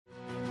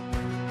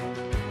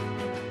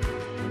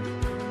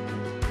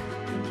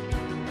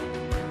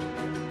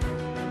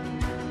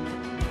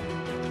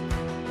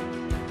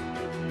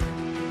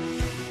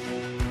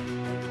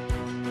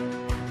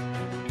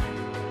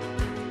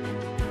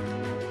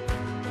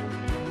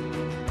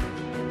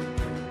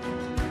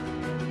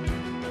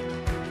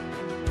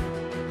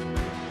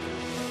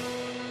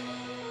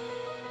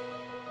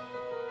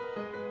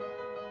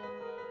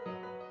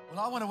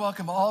want to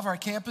welcome all of our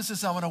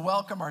campuses. I want to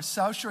welcome our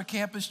South Shore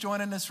campus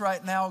joining us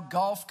right now,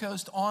 Gulf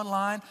Coast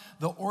Online,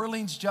 the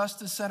Orleans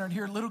Justice Center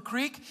here at Little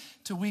Creek,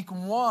 to week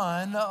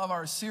 1 of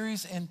our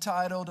series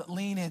entitled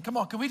Lean In. Come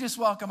on, can we just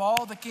welcome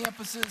all the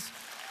campuses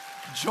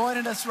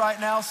joining us right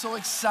now? So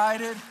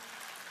excited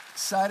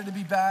to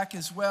be back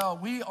as well.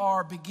 We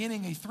are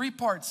beginning a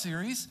 3-part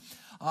series,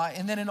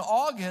 and then in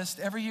August,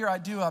 every year I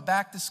do a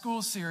back to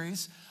school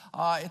series.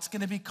 It's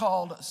going to be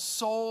called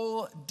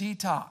Soul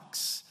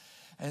Detox.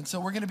 And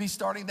so we're going to be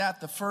starting that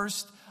the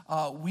first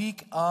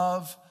week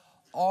of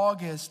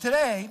August.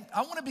 Today,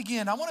 I want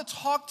to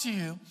talk to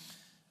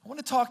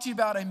you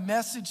about a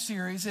message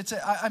series.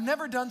 I've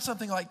never done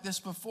something like this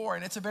before,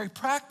 and it's a very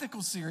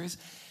practical series.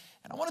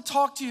 And I want to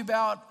talk to you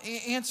about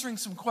answering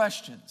some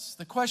questions.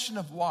 The question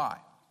of why.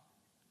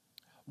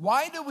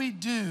 Why do we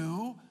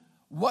do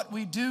what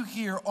we do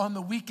here on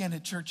the weekend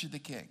at Church of the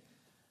King?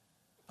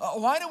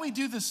 Why do we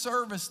do the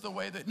service the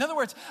way that, in other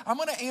words, I'm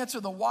going to answer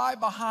the why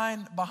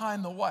behind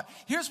the what.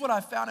 Here's what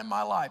I've found in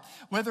my life.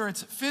 Whether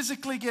it's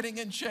physically getting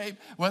in shape,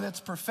 whether it's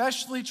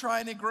professionally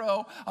trying to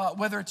grow,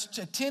 whether it's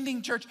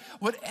attending church,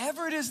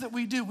 whatever it is that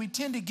we do, we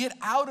tend to get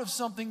out of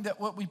something that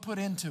what we put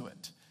into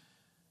it.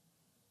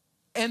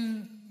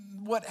 And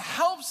what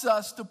helps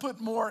us to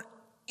put more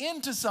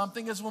into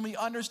something is when we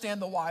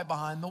understand the why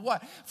behind the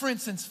what. For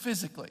instance,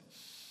 physically.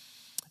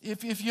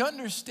 If you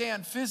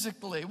understand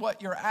physically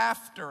what you're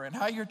after and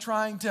how you're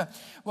trying to,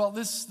 well,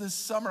 this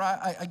summer,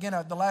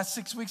 the last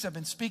 6 weeks I've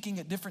been speaking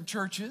at different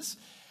churches,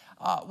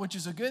 which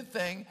is a good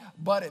thing,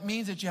 but it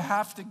means that you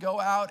have to go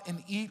out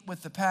and eat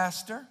with the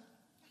pastor.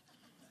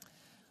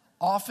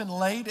 Often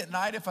late at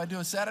night, if I do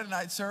a Saturday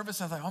night service,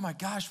 I was like, oh my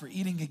gosh, we're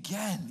eating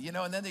again,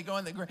 and then they go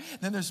in the,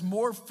 then there's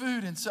more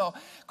food. And so,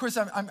 of course,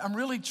 I'm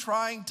really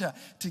trying to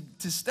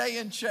stay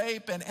in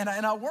shape, and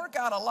I work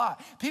out a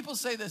lot. People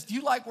say this, do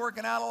you like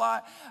working out a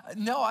lot?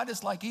 No, I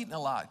just like eating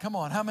a lot. Come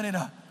on, how many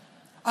know?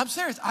 I'm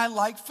serious, I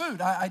like food.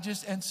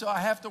 And so I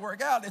have to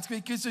work out. It's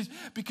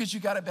because you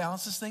got to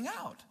balance this thing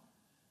out.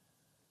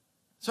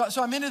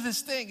 So I'm into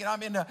this thing, and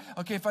I'm into,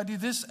 okay, if I do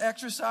this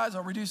exercise,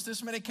 I'll reduce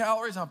this many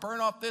calories, I'll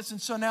burn off this, and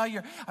so now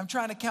I'm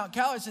trying to count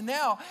calories, and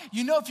now,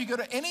 if you go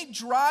to any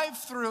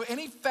drive-through,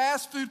 any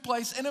fast food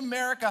place in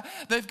America,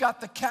 they've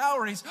got the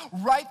calories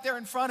right there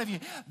in front of you.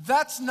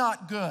 That's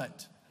not good,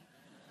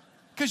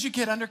 because you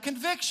get under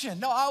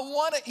conviction. No, I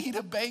want to eat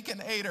a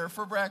Baconator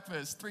for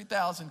breakfast,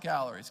 3,000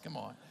 calories, come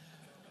on.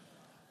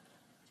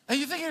 And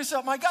you think to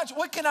yourself, my gosh,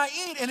 what can I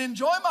eat and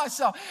enjoy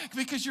myself?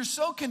 Because you're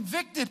so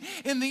convicted,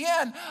 in the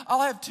end,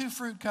 I'll have 2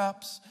 fruit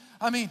cups.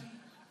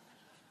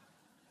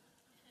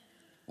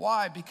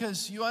 Why?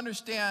 Because you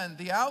understand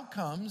the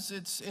outcomes,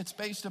 it's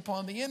based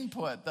upon the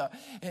input.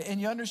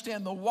 And you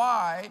understand the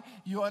why,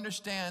 you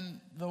understand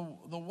the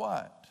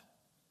what.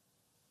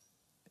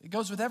 It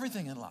goes with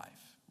everything in life.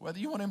 Whether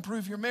you want to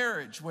improve your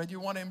marriage, whether you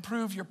want to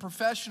improve your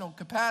professional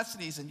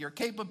capacities and your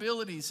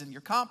capabilities and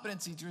your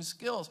competencies, your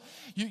skills,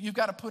 you've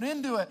got to put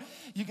into it.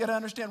 You've got to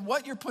understand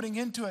what you're putting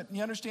into it, and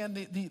you understand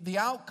the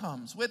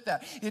outcomes with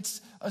that.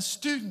 It's a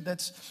student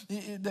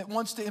that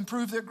wants to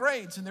improve their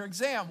grades in their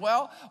exam.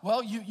 Well,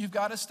 you've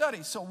got to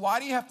study. So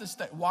why do you have to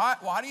study?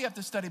 Why do you have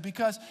to study?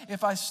 Because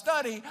if I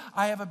study,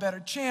 I have a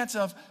better chance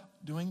of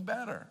doing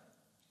better.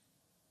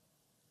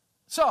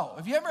 So,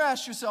 have you ever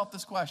asked yourself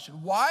this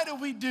question? Why do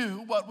we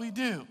do what we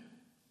do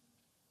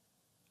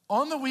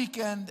on the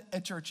weekend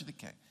at Church of the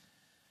King?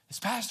 Has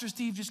Pastor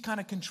Steve just kind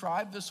of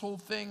contrived this whole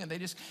thing and they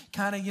just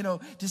kind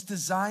of, just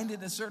designed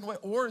it a certain way?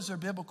 Or is there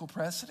biblical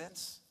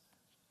precedence?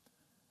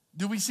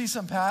 Do we see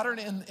some pattern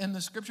in the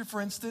scripture?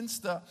 For instance,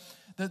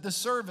 the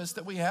service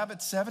that we have,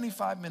 it's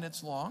 75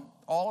 minutes long.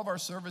 All of our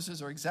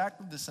services are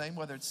exactly the same,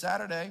 whether it's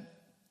Saturday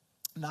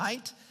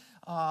night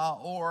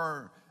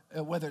or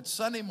whether it's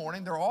Sunday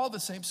morning, they're all the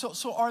same.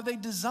 So are they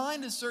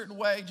designed a certain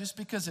way just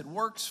because it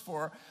works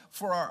for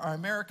our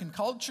American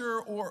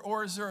culture,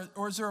 or is there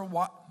a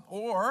why,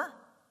 or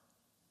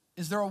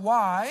is there a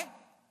why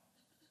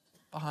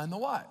behind the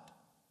what?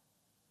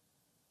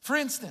 For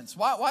instance,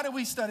 why do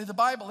we study the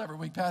Bible every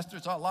week, Pastor?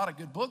 There's a lot of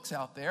good books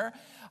out there.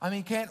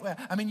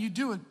 You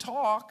do a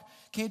talk.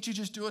 Can't you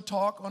just do a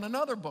talk on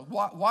another book?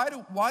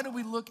 Why do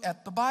we look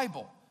at the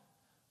Bible?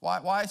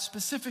 Why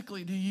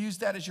specifically do you use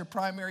that as your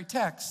primary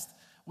text?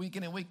 Week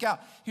in and week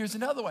out. Here's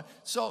another one.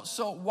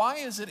 So why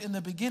is it in the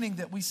beginning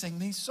that we sing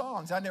these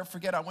songs? I never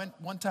forget, I went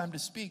one time to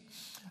speak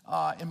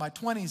in my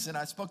 20s, and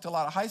I spoke to a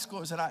lot of high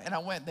schoolers, and I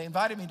went, they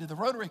invited me to the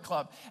Rotary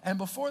Club, and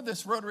before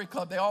this Rotary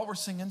Club, they all were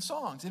singing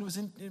songs. It was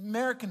in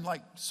American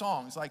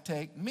songs, like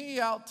Take Me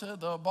Out to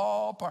the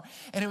Ballpark.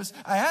 And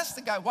I asked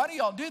the guy, why do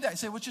y'all do that? He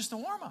said, well, it's just a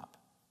warm-up.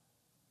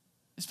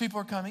 As people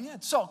are coming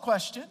in. So,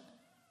 question,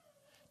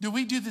 do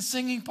we do the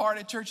singing part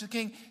at Church of the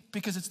King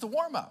because it's the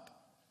warm-up?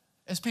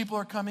 As people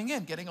are coming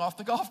in, getting off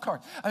the golf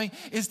cart.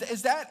 Is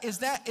that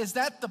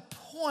the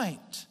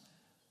point?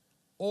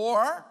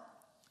 Or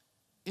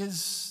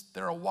is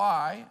there a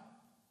why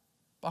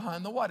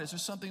behind the what? Is there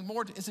something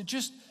more? Is it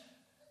just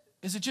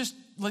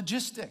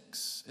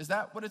logistics? Is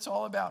that what it's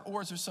all about?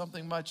 Or is there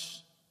something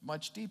much,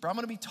 much deeper? I'm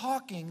going to be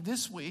talking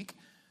this week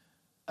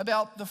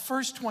about the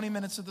first 20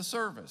 minutes of the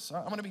service.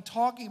 I'm going to be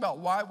talking about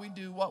why we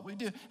do what we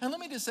do. And let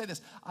me just say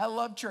this. I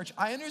love church.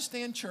 I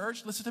understand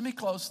church. Listen to me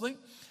closely.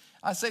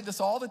 I say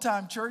this all the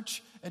time.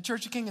 Church, at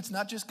Church of King, it's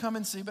not just come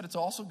and see, but it's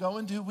also go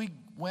and do. We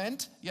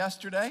went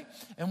yesterday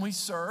and we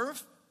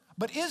serve.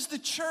 But is the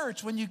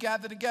church, when you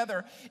gather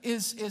together,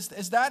 is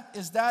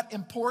that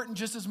important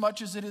just as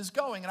much as it is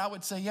going? And I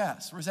would say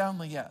yes,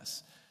 resoundingly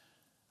yes.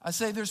 I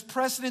say there's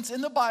precedence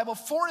in the Bible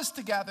for us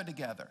to gather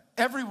together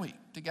every week,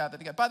 to gather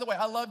together. By the way,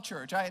 I love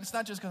church. It's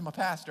not just because I'm a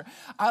pastor.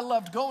 I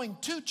loved going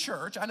to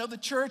church. I know the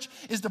church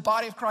is the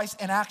body of Christ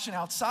in action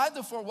outside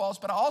the four walls,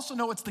 but I also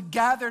know it's the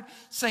gathered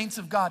saints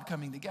of God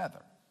coming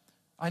together.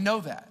 I know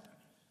that.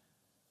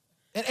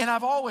 And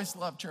I've always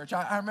loved church.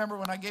 I remember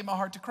when I gave my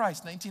heart to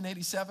Christ,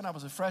 1987, I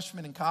was a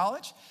freshman in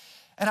college,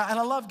 and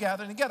I love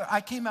gathering together. I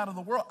came out of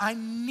the world. I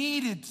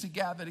needed to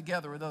gather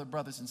together with other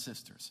brothers and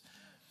sisters.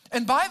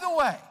 And by the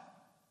way,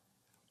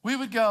 we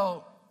would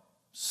go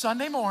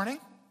Sunday morning,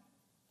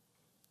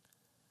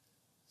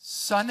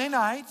 Sunday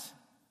night.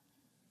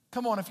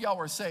 Come on, if y'all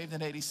were saved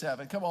in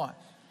 87, come on.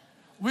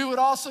 We would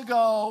also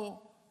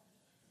go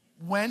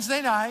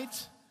Wednesday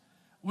night.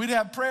 We'd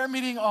have prayer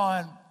meeting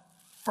on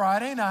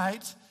Friday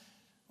night.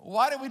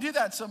 Why did we do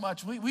that so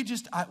much? We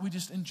just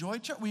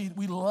enjoyed church.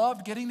 We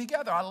loved getting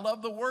together. I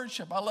love the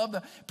worship. I love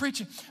the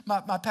preaching.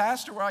 My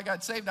pastor, where I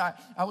got saved,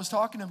 I was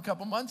talking to him a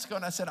couple months ago,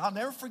 and I said, I'll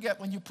never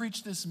forget when you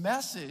preached this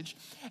message,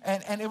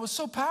 and it was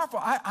so powerful.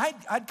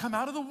 I'd come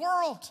out of the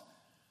world.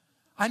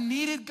 I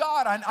needed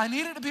God. I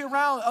needed to be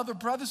around other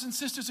brothers and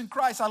sisters in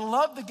Christ. I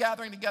loved the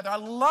gathering together. I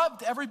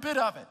loved every bit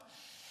of it.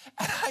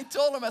 And I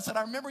told him, I said,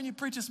 I remember when you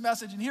preached this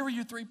message, and here were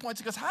your 3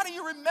 points. He goes, how do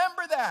you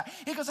remember that?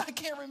 He goes, I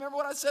can't remember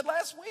what I said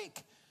last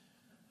week.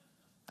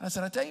 And I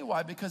said, I tell you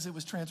why, because it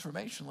was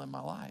transformational in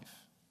my life.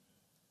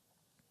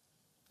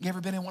 You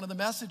ever been in one of the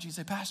messages? You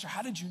say, Pastor,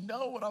 how did you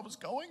know what I was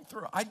going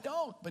through? I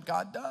don't, but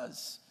God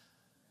does.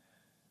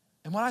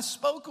 And when I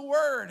spoke a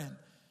word,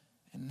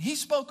 and he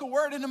spoke a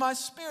word into my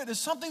spirit,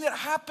 there's something that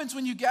happens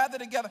when you gather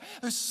together.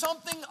 There's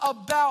something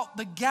about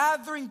the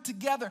gathering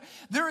together.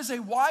 There is a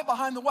why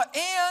behind the what.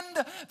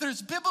 And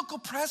there's biblical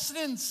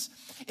precedence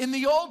in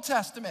the Old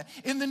Testament,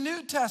 in the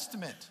New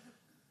Testament,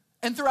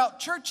 and throughout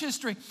church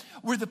history,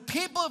 where the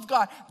people of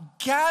God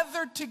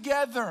gathered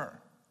together,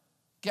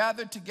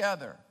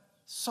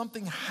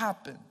 something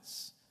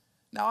happens.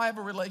 Now I have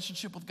a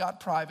relationship with God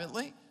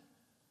privately,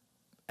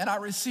 and I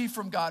receive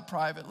from God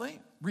privately,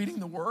 reading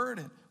the Word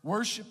and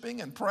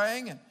worshiping and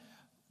praying,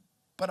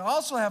 but I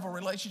also have a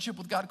relationship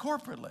with God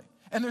corporately.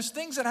 And there's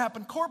things that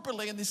happen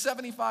corporately in these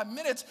 75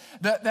 minutes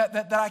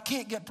that I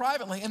can't get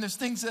privately, and there's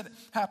things that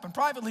happen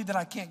privately that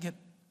I can't get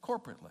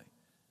corporately.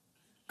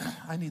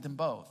 I need them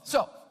both.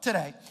 So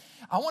today,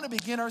 I want to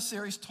begin our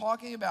series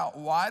talking about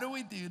why do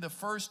we do the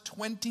first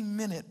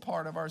 20-minute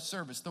part of our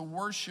service, the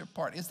worship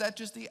part. Is that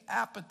just the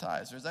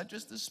appetizer? Is that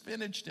just the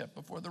spinach dip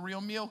before the real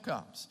meal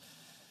comes?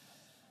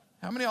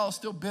 How many of y'all are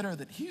still bitter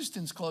that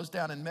Houston's closed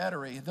down in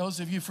Metairie?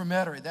 Those of you from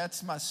Metairie,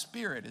 that's my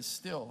spirit is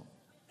still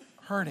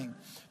hurting.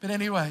 But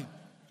anyway,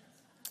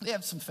 they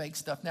have some fake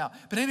stuff now.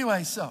 But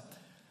anyway, so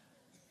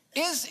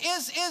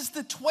is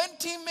the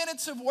 20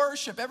 minutes of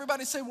worship,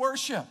 everybody say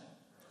worship.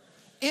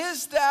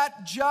 Is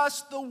that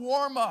just the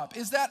warm-up?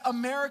 Is that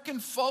American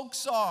folk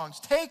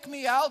songs? Take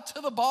me out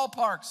to the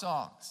ballpark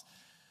songs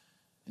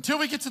until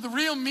we get to the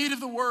real meat of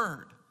the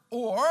word?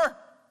 Or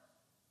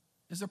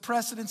is there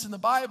precedence in the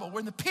Bible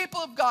when the people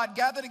of God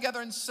gathered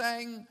together and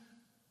sang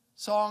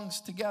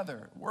songs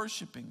together,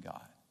 worshiping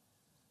God?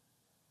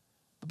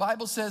 The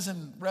Bible says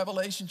in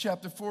Revelation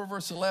chapter 4,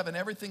 verse 11,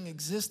 everything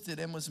existed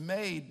and was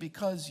made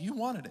because you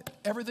wanted it.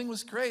 Everything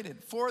was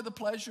created for the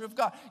pleasure of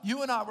God.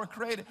 You and I were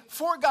created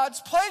for God's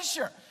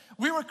pleasure.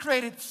 We were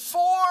created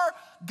for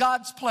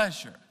God's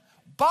pleasure,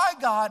 by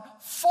God,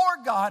 for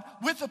God,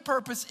 with a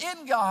purpose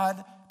in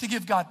God to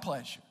give God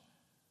pleasure.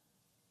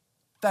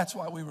 That's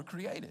why we were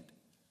created.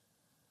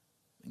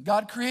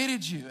 God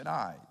created you and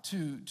I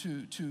to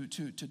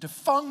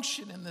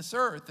function in this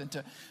earth and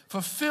to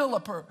fulfill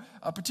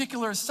a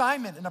particular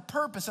assignment and a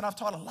purpose. And I've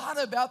taught a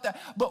lot about that.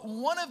 But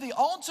one of the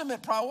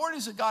ultimate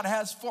priorities that God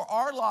has for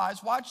our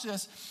lives, watch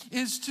this,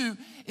 is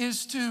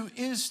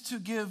to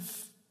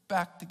give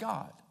back to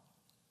God.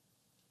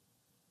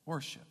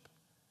 Worship.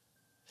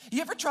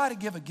 You ever try to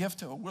give a gift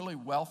to a really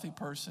wealthy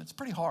person? It's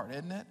pretty hard,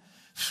 isn't it?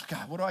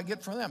 God, what do I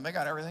get from them? They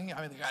got everything.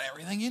 I mean, they got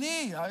everything you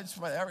need.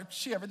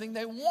 Everything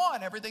they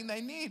want, everything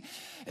they need.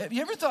 Have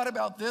you ever thought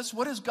about this?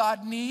 What does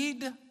God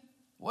need?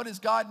 What does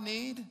God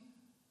need?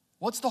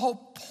 What's the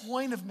whole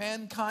point of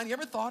mankind? You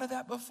ever thought of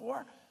that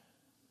before?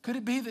 Could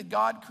it be that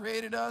God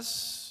created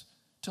us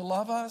to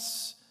love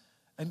us,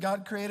 and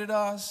God created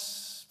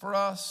us for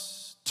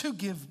us to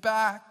give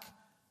back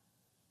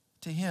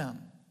to Him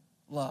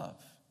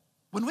love?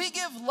 When we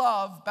give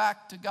love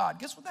back to God,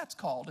 guess what that's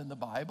called in the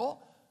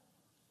Bible?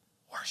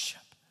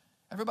 Worship.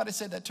 Everybody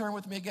say that term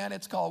with me again.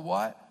 It's called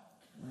what?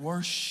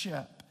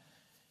 Worship.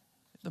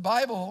 The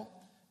Bible,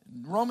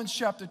 Romans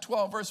chapter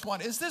 12, verse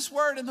 1. Is this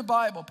word in the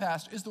Bible,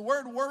 Pastor? Is the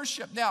word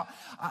worship? Now,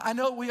 I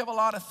know we have a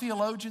lot of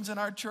theologians in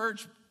our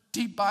church,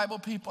 deep Bible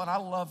people, and I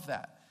love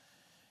that.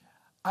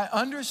 I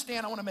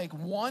understand, I want to make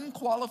one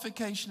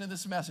qualification in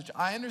this message.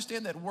 I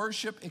understand that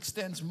worship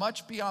extends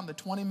much beyond the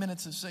 20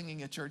 minutes of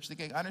singing at Church of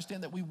the King. I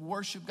understand that we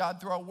worship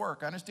God through our work.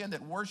 I understand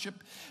that worship,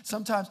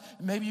 sometimes,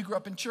 maybe you grew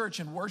up in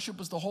church and worship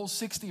was the whole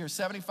 60 or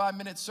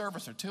 75-minute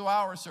service or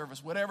 2-hour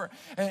service, whatever.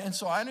 And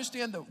so I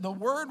understand the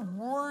word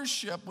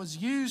worship was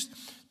used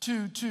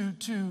to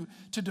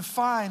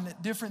define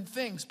different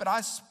things. But I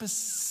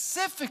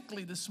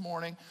specifically this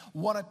morning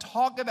want to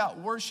talk about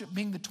worship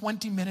being the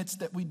 20 minutes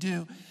that we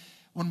do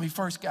when we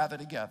first gather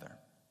together.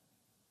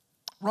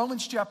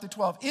 Romans chapter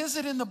 12. Is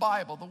it in the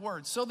Bible, the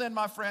word? So then,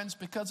 my friends,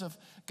 because of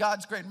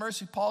God's great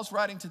mercy, Paul's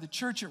writing to the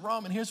church at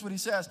Rome, and here's what he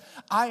says.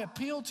 I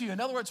appeal to you. In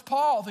other words,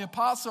 Paul, the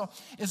apostle,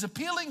 is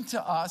appealing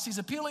to us. He's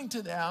appealing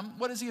to them.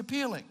 What is he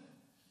appealing?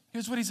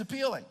 Here's what he's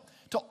appealing.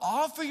 To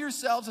offer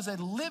yourselves as a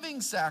living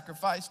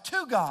sacrifice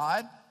to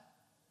God,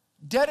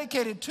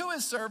 dedicated to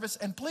his service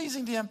and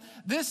pleasing to him.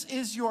 This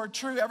is your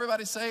true,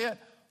 everybody say it,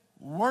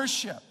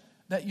 worship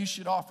that you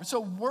should offer. So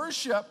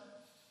worship,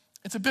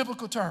 it's a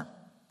biblical term.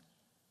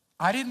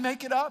 I didn't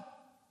make it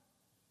up.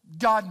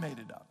 God made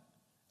it up.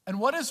 And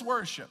what is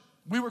worship?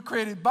 We were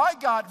created by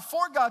God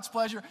for God's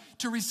pleasure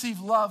to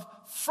receive love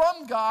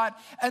from God.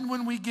 And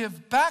when we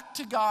give back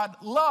to God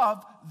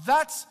love,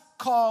 that's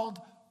called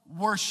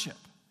worship.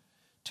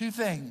 Two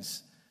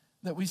things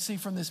that we see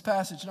from this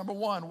passage. Number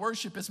one,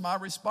 worship is my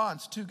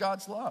response to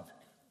God's love.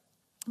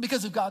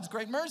 Because of God's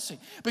great mercy,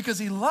 because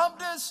he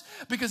loved us,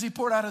 because he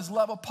poured out his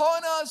love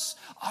upon us,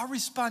 our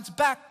response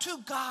back to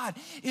God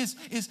is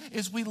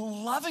we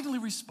lovingly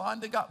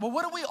respond to God. Well,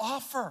 what do we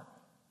offer?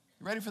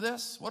 You ready for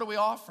this? What do we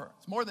offer?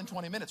 It's more than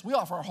 20 minutes. We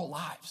offer our whole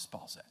lives,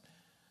 Paul said.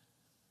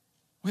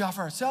 We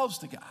offer ourselves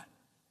to God.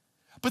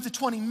 But the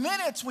 20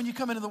 minutes when you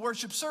come into the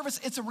worship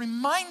service, it's a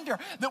reminder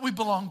that we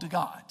belong to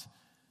God.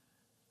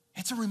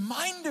 It's a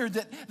reminder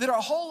that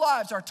our whole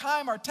lives, our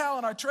time, our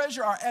talent, our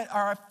treasure,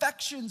 our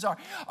affections,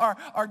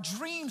 our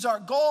dreams, our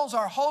goals,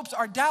 our hopes,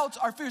 our doubts,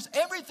 our fears,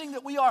 everything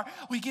that we are,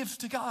 we give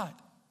to God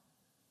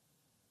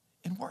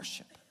in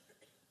worship.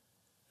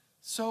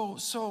 So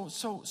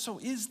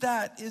is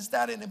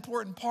that an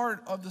important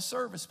part of the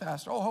service,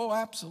 Pastor? Oh,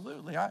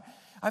 absolutely.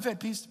 I've had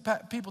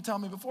people tell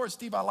me before,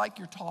 Steve, I like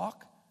your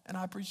talk, and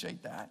I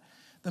appreciate that.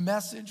 The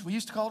message, we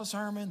used to call it a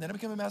sermon, then it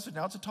became a message,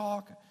 now it's a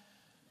talk.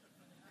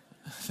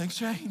 Things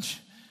change.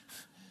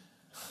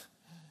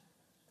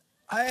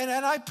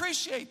 And I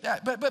appreciate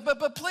that.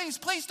 But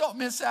please don't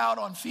miss out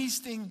on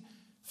feasting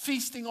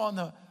on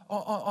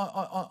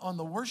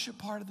the worship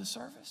part of the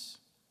service.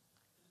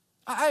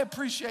 I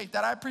appreciate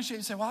that. I appreciate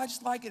you saying, well, I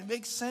just like it. It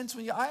makes sense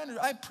when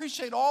I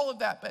appreciate all of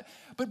that.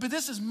 But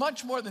this is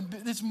much more than,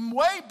 it's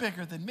way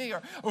bigger than me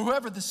or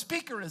whoever the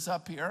speaker is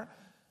up here.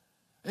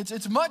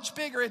 It's much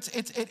bigger.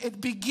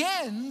 It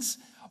begins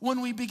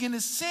when we begin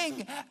to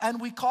sing, and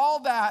we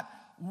call that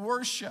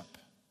worship.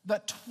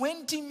 That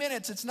 20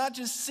 minutes, it's not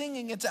just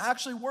singing, it's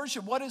actually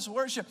worship. What is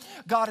worship?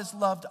 God has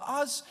loved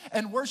us,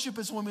 and worship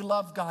is when we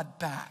love God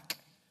back.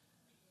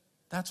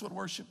 That's what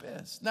worship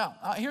is. Now,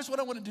 here's what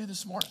I want to do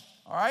this morning,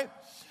 all right?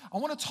 I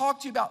want to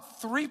talk to you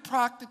about 3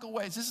 practical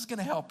ways. This is going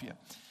to help you.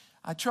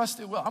 I trust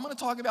it will. I'm going to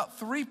talk about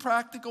 3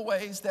 practical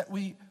ways that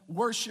we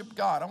worship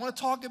God. I want to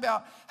talk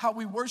about how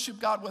we worship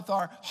God with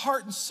our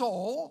heart and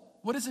soul.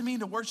 What does it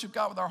mean to worship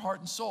God with our heart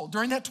and soul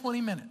during that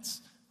 20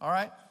 minutes, all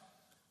right?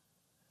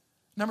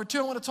 Number 2,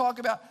 I want to talk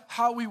about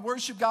how we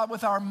worship God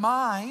with our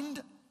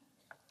mind.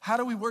 How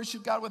do we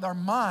worship God with our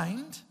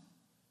mind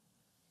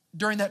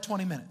during that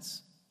 20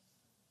 minutes?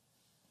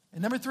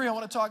 And number 3, I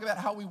want to talk about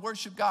how we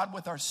worship God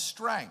with our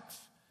strength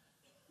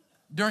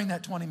during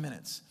that 20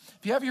 minutes.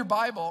 If you have your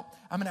Bible,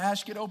 I'm going to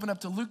ask you to open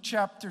up to Luke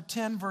chapter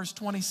 10, verse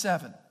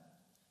 27.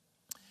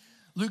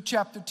 Luke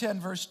chapter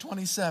 10, verse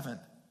 27.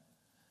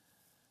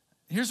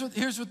 Here's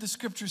what the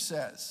scripture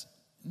says.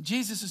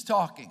 Jesus is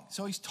talking.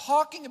 So he's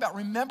talking about,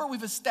 remember,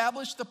 we've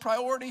established the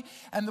priority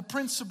and the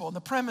principle. And the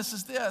premise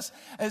is this,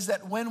 is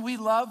that when we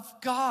love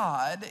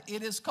God,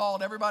 it is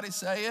called, everybody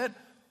say it,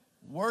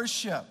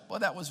 worship.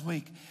 Well, that was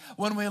weak.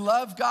 When we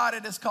love God,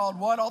 it is called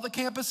what? All the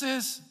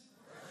campuses?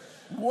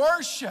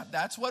 Worship.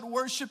 That's what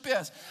worship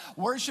is.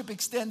 Worship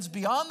extends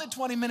beyond the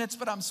 20 minutes,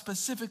 but I'm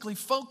specifically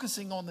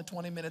focusing on the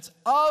 20 minutes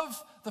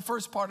of the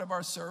first part of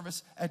our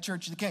service at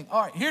Church of the King.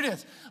 All right, here it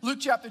is. Luke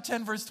chapter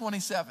 10, verse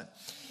 27.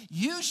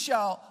 You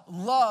shall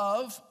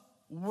love,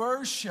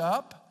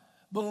 worship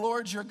the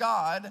Lord your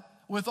God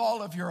with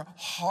all of your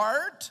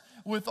heart,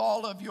 with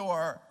all of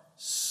your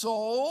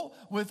soul,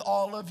 with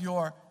all of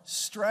your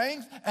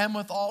strength, and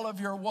with all of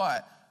your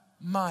what?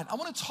 Mind. I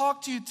want to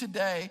talk to you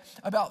today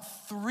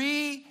about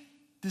 3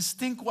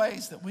 distinct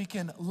ways that we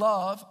can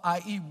love,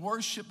 i.e.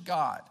 worship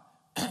God.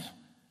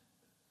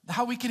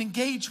 How we can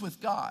engage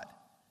with God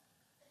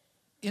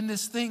in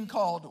this thing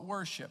called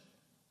worship.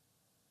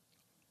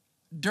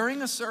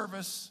 During a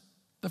service,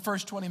 the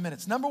first 20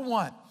 minutes. Number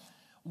 1,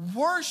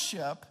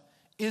 worship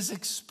is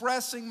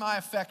expressing my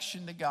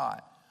affection to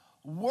God.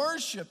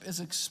 Worship is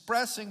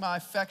expressing my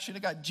affection to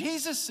God.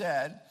 Jesus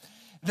said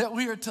that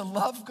we are to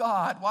love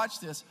God, watch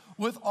this,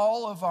 with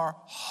all of our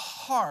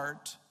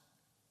heart,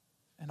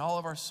 and all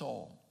of our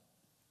soul.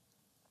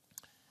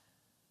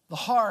 The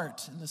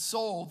heart and the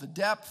soul, the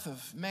depth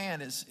of man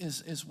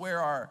is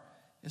where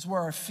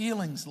our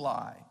feelings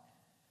lie.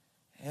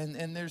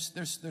 And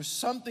there's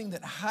something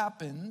that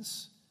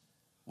happens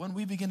when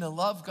we begin to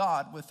love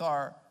God with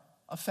our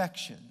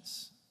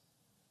affections.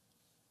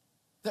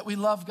 That we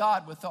love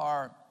God with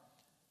our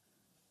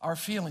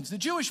feelings. The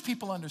Jewish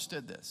people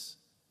understood this.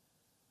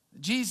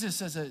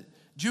 Jesus, as a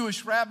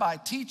Jewish rabbi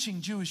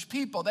teaching Jewish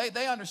people,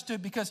 they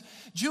understood, because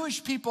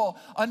Jewish people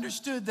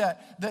understood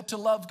that to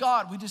love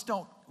God,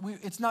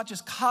 it's not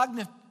just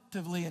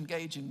cognitively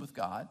engaging with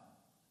God.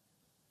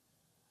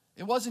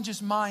 It wasn't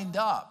just mind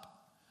up,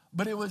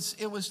 but it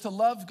was to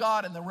love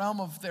God in the realm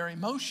of their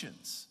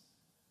emotions.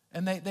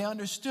 And they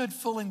understood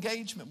full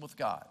engagement with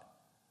God.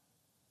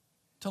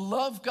 To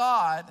love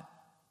God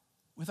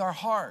with our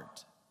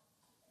heart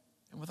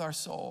and with our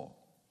soul.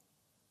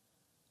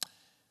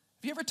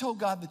 Have you ever told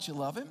God that you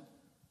love him?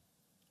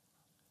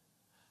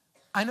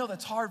 I know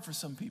that's hard for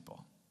some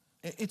people.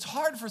 It's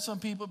hard for some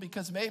people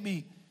because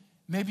maybe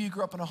you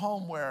grew up in a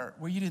home where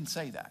you didn't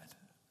say that.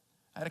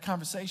 I had a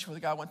conversation with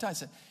a guy one time. I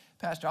said,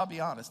 Pastor, I'll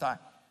be honest.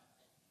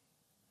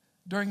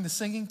 During the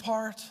singing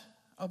part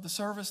of the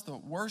service, the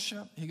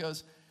worship, he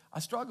goes, I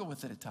struggle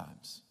with it at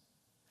times.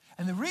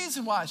 And the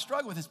reason why I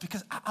struggle with it is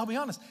because, I'll be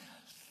honest,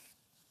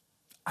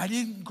 I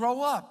didn't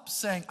grow up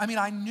saying,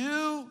 I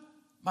knew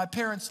my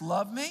parents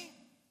loved me,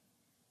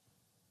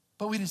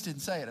 but we just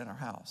didn't say it in our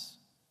house.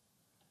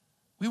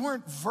 We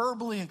weren't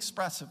verbally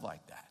expressive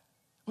like that.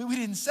 We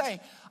didn't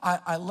say,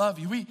 I love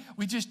you.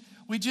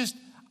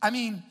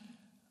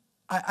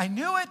 I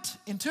knew it.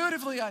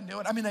 Intuitively, I knew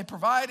it. They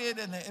provided,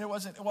 and it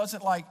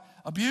wasn't like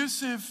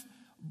abusive,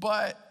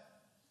 but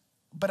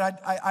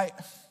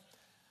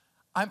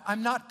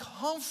I'm not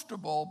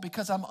comfortable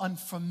because I'm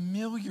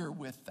unfamiliar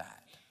with that.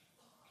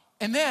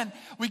 And then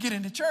we get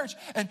into church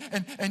and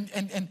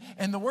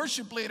the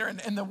worship leader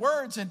and the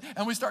words and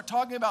we start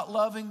talking about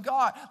loving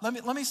God.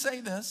 Let me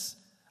say this.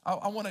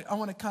 I want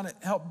to kind of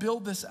help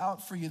build this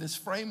out for you, this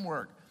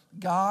framework.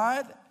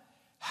 God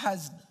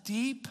has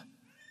deep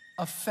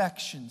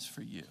affections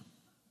for you.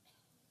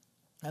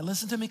 Now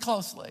listen to me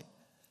closely.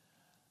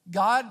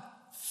 God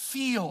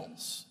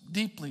feels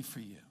deeply for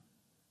you.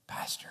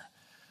 Pastor,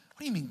 what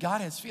do you mean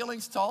God has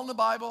feelings? It's all in the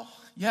Bible.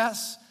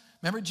 Yes.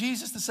 Remember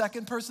Jesus, the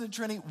second person of the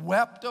Trinity,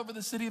 wept over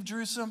the city of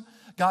Jerusalem.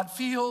 God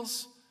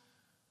feels.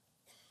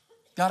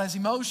 God has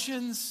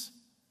emotions.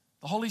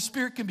 The Holy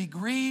Spirit can be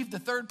grieved. The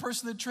third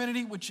person of the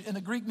Trinity, which in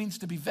the Greek means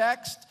to be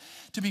vexed,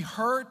 to be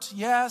hurt.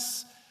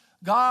 Yes.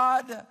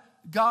 God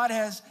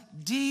has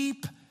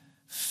deep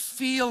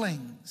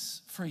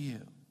feelings for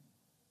you.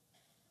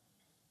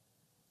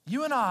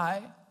 You and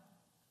I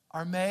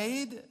are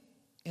made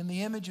in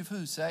the image of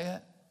who? Say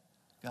it.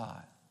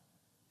 God.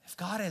 If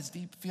God has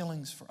deep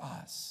feelings for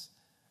us,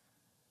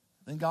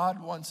 then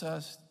God wants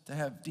us to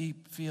have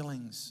deep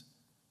feelings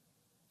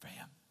for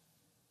him.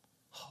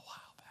 Oh,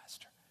 wow,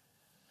 Pastor.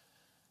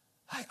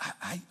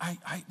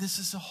 This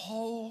is a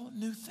whole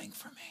new thing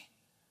for me.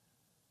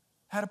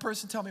 I had a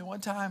person tell me one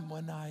time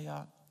when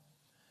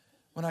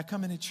I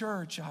come into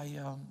church,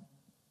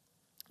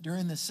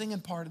 during the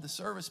singing part of the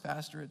service,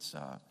 Pastor, it's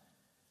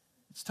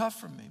tough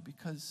for me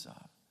because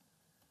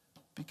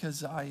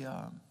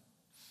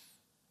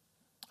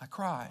I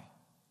cry.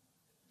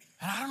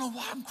 And I don't know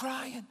why I'm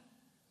crying.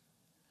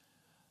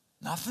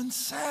 Nothing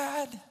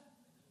sad.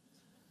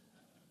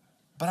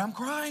 But I'm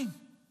crying.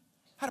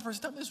 I had a person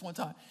tell me this one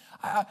time.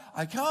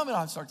 I come and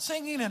I start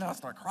singing and I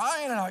start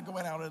crying and I go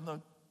out in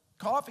the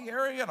coffee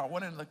area and I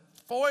went in the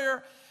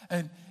foyer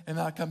and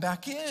I come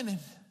back in and I'm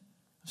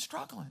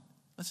struggling.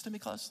 Listen to me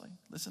closely.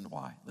 Listen to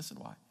why. Listen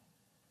why.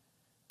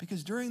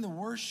 Because during the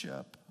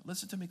worship,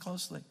 listen to me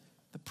closely,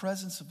 the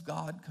presence of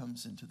God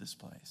comes into this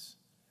place.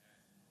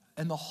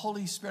 And the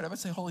Holy Spirit, I would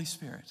say Holy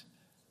Spirit.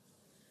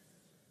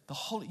 The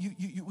Holy,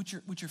 what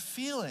you're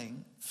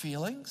feeling,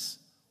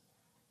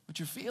 what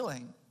you're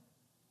feeling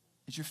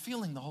is you're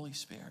feeling the Holy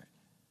Spirit.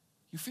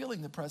 You're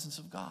feeling the presence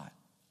of God.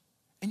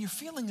 And you're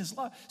feeling his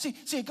love. See,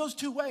 it goes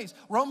two ways.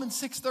 Romans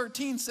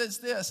 6:13 says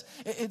this.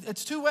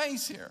 It's two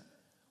ways here.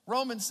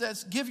 Romans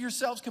says, give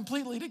yourselves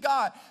completely to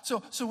God.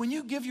 So when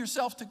you give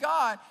yourself to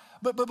God,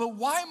 but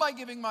why am I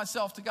giving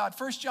myself to God?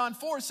 1 John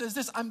 4 says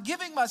this, I'm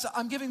giving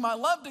my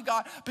love to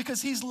God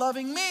because he's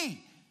loving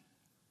me.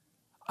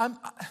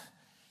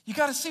 You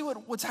got to see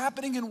what's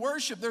happening in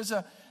worship. There's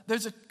a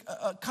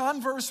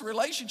converse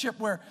relationship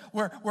where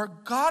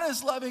God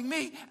is loving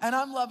me and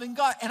I'm loving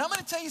God. And I'm going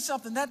to tell you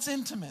something, that's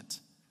intimate.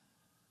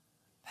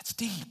 That's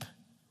deep.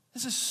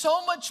 This is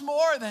so much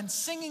more than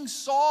singing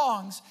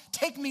songs,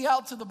 take me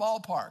out to the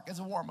ballpark as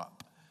a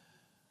warm-up.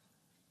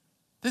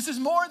 This is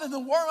more than the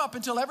warm-up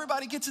until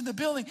everybody gets in the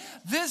building.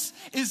 This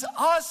is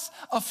us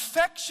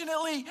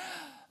affectionately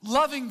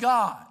loving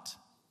God.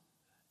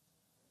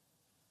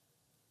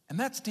 And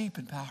that's deep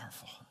and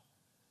powerful.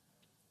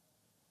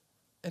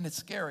 And it's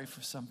scary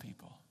for some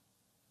people.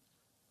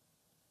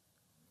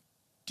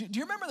 Do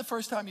you remember the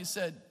first time you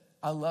said,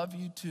 I love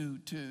you to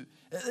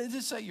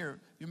just say you're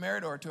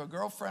married or to a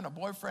girlfriend, a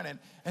boyfriend,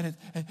 and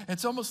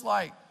it's almost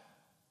like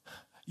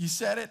you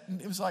said it,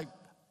 and it was like,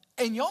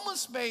 and you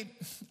almost made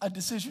a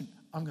decision,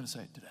 I'm going to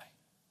say it today.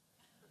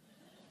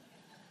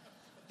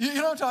 You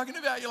know what I'm talking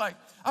about? You're like,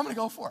 I'm going to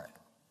go for it.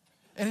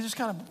 And it just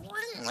kind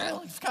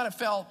of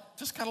felt,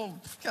 just kind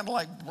of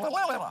like, blah,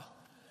 blah, blah.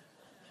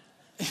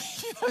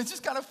 It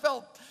just kind of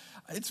felt,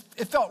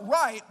 it felt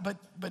right,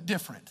 but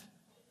different.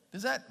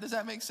 Does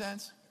that make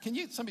sense? Can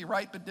you, somebody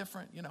right but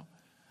different, you know?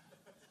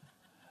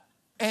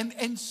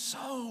 And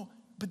so,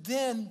 but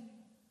then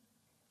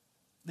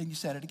you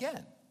said it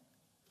again.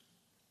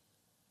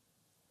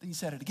 Then you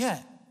said it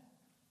again.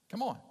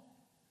 Come on.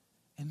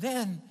 And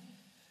then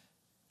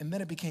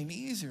it became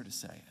easier to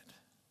say it.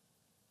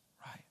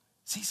 Right?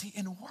 See,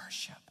 in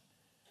worship,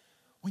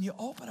 when you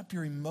open up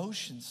your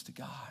emotions to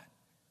God,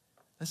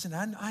 listen,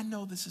 I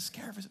know this is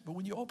scary, but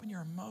when you open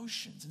your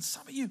emotions, and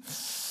some of you,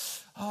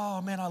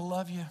 oh man, I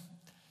love you.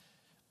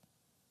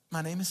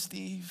 My name is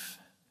Steve,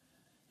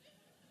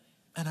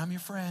 and I'm your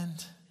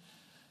friend.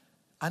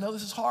 I know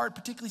this is hard,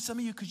 particularly some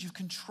of you, because you've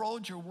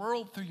controlled your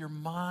world through your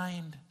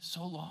mind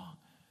so long.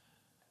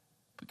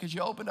 Because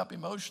you opened up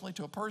emotionally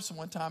to a person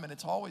one time, and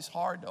it's always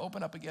hard to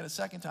open up again a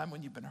second time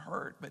when you've been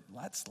hurt, but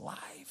that's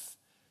life.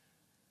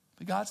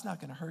 But God's not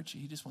going to hurt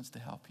you. He just wants to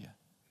help you.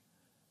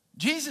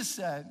 Jesus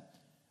said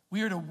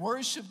we are to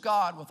worship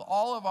God with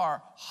all of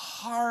our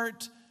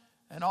heart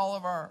and all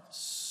of our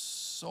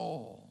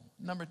soul.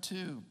 Number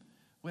 2,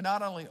 we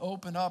not only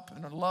open up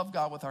and love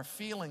God with our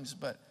feelings,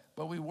 but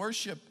we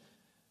worship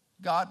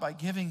God by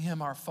giving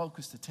him our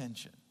focused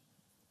attention.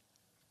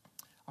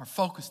 Our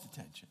focused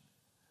attention.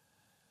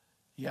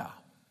 Yeah.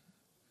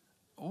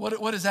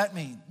 What does that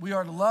mean? We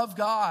are to love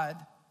God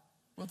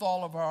with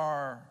all of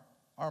our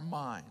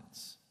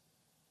minds.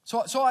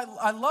 So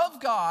I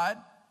love God.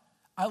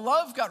 I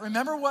love God.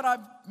 Remember what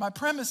my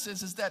premise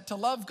is that to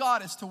love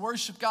God is to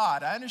worship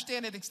God. I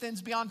understand it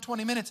extends beyond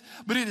 20 minutes,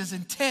 but it is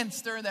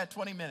intense during that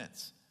 20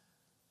 minutes.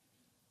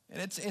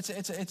 And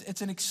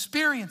it's an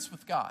experience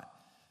with God.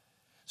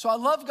 So I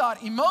love God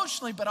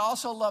emotionally, but I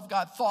also love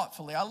God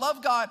thoughtfully. I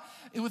love God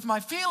with my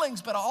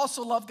feelings, but I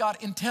also love God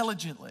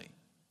intelligently.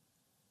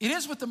 It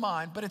is with the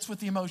mind, but it's with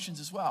the emotions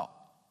as well.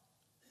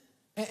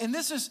 And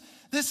this is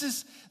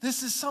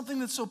something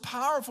that's so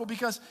powerful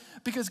because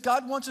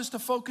God wants us to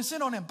focus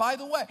in on him. By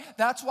the way,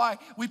 that's why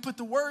we put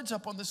the words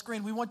up on the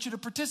screen. We want you to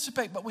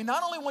participate, but we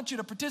not only want you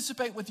to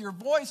participate with your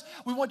voice,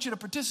 we want you to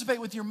participate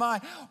with your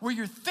mind, where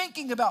you're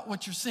thinking about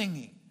what you're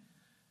singing.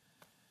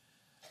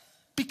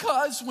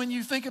 Because when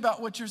you think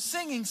about what you're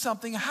singing,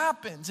 something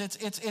happens.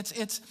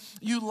 It's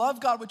you love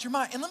God with your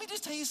mind. And let me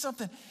just tell you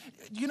something.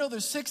 You know,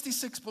 there's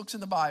 66 books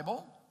in the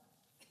Bible.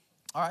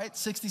 All right,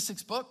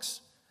 66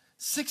 books.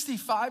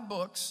 65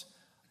 books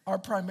are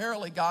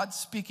primarily God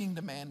speaking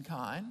to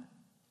mankind.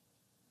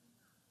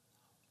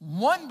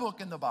 One book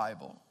in the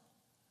Bible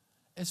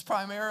is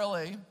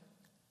primarily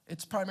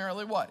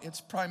what?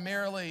 It's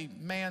primarily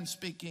man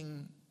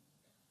speaking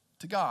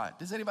to God.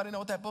 Does anybody know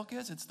what that book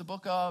is? It's the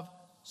book of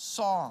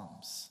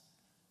Psalms.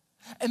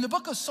 And the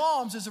book of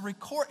Psalms is a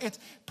record. It's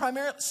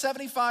primarily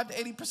 75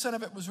 to 80%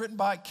 of it was written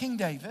by King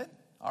David,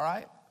 all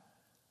right?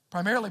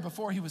 Primarily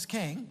before he was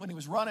king, when he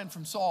was running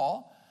from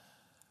Saul.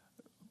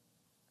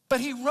 But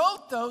he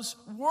wrote those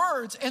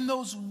words, and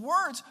those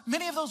words,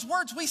 many of those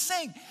words we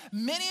sing.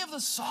 Many of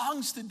the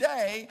songs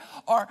today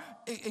are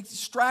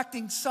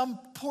extracting some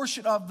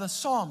portion of the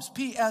Psalms,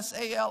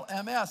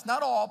 P-S-A-L-M-S.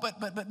 Not all,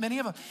 but many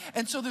of them.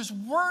 And so there's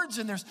words,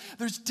 and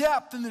there's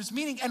depth, and there's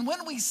meaning. And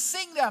when we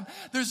sing them,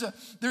 there's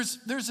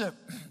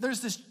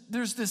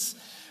this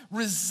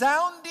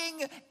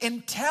resounding,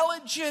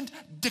 intelligent,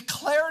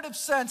 declarative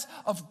sense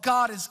of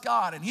God is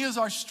God, and he is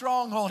our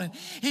stronghold, and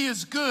he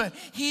is good.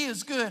 He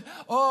is good.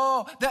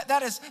 Oh,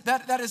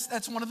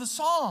 that's one of the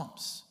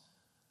Psalms.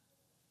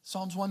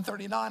 Psalms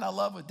 139, I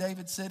love what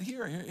David said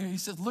here. He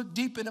says, look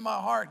deep into my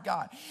heart,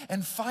 God,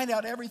 and find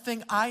out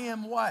everything I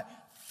am what?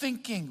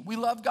 Thinking. We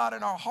love God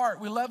in our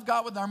heart. We love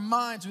God with our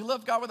minds. We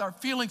love God with our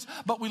feelings,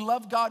 but we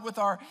love God with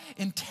our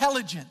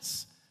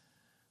intelligence.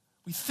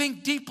 We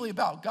think deeply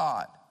about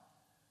God.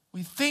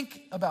 We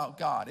think about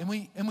God, and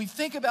we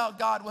think about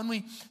God when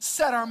we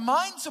set our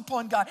minds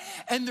upon God,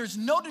 and there's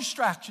no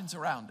distractions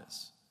around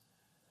us.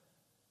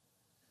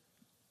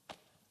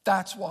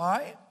 That's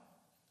why,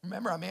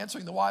 remember, I'm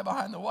answering the why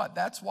behind the what.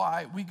 That's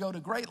why we go to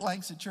great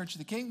lengths at Church of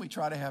the King. We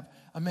try to have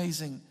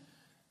amazing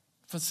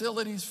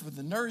facilities for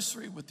the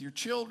nursery with your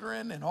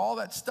children and all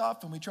that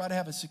stuff, and we try to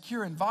have a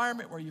secure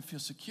environment where you feel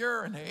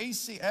secure, and the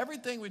AC,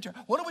 everything we try.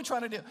 What are we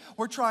trying to do?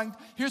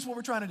 Here's what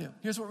we're trying to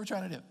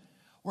do.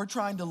 We're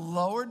trying to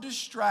lower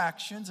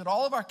distractions at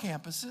all of our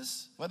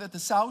campuses, whether at the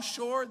South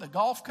Shore, the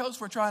Gulf Coast.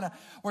 We're trying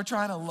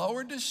to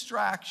lower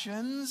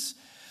distractions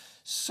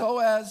so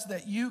as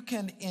that you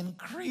can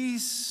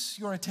increase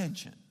your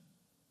attention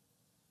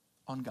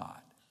on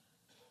God.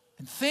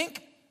 And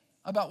think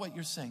about what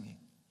you're singing.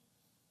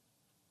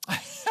 I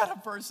had a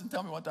person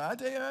tell me one time, I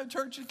tell you,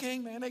 Church of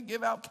King, man, they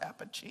give out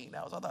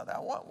cappuccinos. I thought, I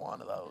want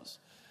one of those.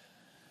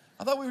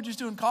 I thought we were just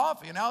doing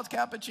coffee, and now it's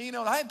cappuccino.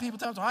 And I had people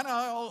tell me, I know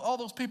all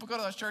those people go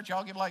to this church.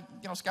 Y'all give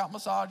scalp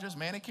massages,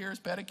 manicures,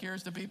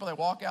 pedicures to people that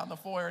walk out in the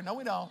foyer. No,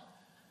 we don't.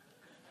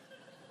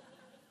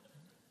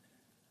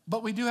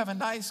 But we do have a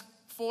nice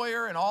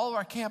foyer in all of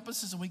our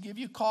campuses, and we give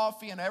you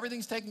coffee, and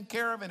everything's taken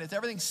care of, and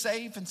everything's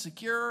safe and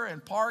secure,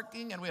 and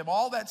parking, and we have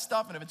all that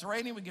stuff. And if it's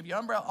raining, we give you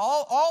umbrella,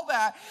 all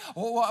that.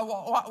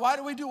 Why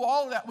do we do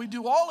all of that? We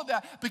do all of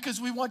that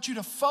because we want you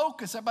to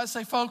focus. Everybody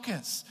say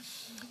focus.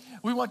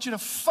 We want you to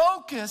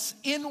focus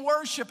in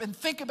worship and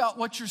think about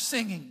what you're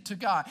singing to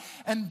God.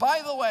 And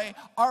by the way,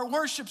 our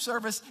worship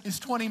service is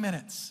 20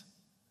 minutes.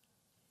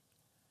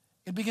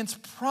 It begins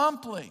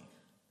promptly,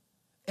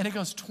 and it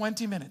goes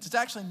 20 minutes. It's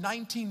actually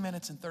 19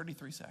 minutes and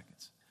 33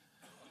 seconds.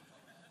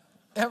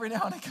 Every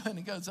now and again,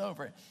 it goes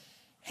over it.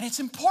 And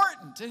it's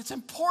important. It's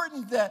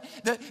important that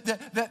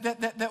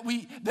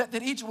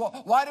each.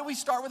 Why do we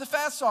start with a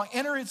fast song?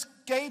 Enter its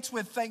gates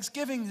with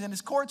thanksgiving and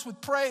its courts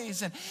with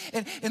praise. And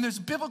there's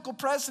biblical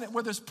precedent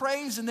where there's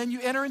praise, and then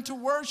you enter into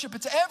worship.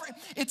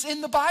 It's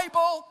in the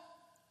Bible.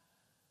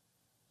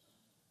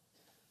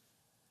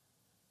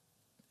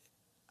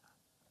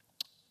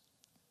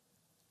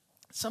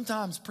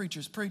 Sometimes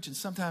preachers preach, and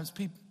sometimes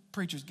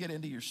preachers get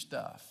into your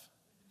stuff.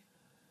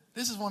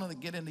 This is one of the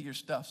get into your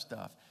stuff.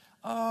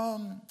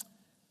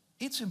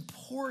 It's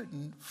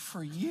important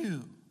for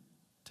you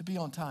to be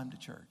on time to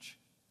church.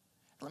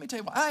 Let me tell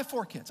you why. I have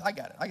 4 kids. I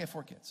got it. I got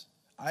 4 kids.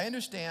 I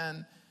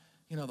understand,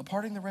 the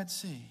parting the Red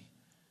Sea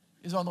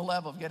is on the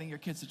level of getting your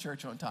kids to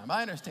church on time.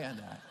 I understand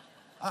that.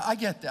 I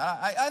get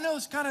that. I know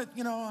it's kind of,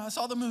 I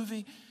saw the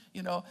movie,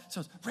 so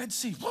it's Red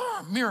Sea,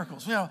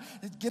 miracles,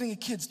 getting your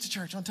kids to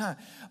church on time.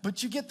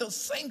 But you get those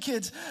same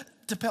kids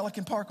to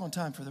Pelican Park on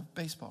time for the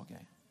baseball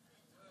game.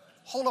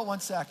 Hold on one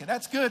second.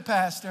 That's good,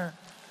 Pastor.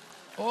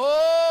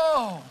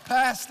 Oh,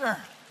 Pastor,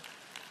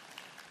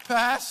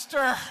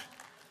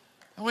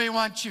 we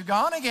want you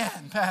gone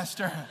again,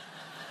 Pastor.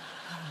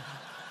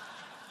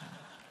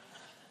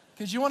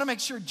 Because you want to make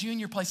sure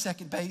Junior plays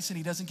second base and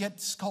he doesn't get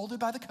scolded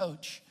by the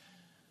coach.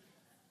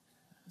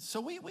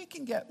 So we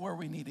can get where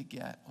we need to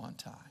get on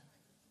time.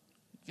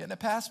 Getting a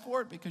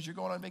passport because you're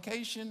going on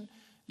vacation,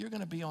 you're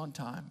going to be on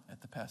time at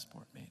the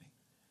passport meeting.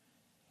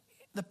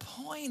 The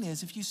point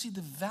is, if you see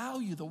the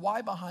value, the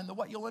why behind the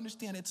what, you'll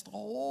understand it's the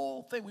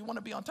whole thing. We want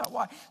to be on top.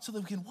 Why? So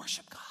that we can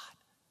worship God.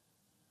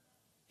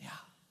 Yeah.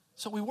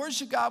 So we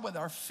worship God with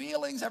our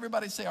feelings.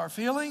 Everybody say our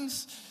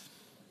feelings.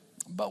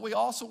 But we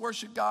also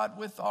worship God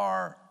with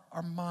our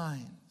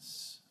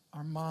minds.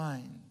 Our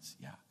minds.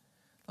 Yeah.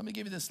 Let me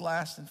give you this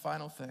last and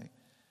final thing.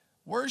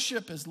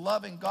 Worship is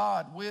loving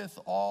God with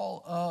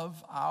all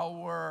of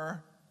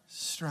our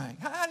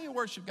strength. How do you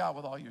worship God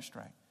with all your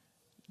strength?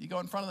 You go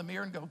in front of the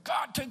mirror and go,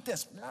 God, take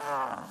this.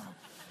 I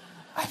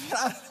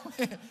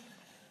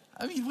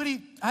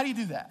mean, how do you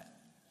do that?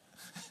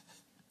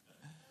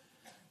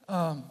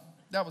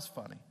 That was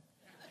funny.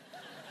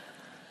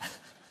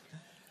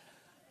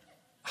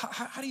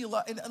 How do you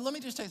love? And let me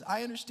just tell you,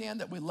 I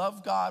understand that we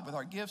love God with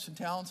our gifts and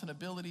talents and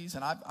abilities.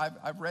 And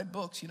I've read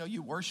books,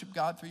 you worship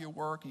God through your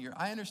work. And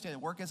I understand that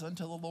work is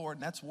unto the Lord,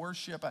 and that's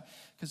worship.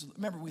 Because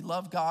remember, we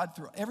love God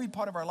through every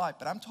part of our life.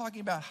 But I'm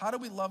talking about how do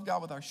we love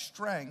God with our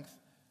strength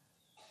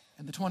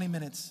in the 20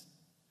 minutes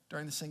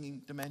during the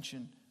singing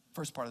dimension,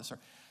 first part of the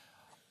sermon.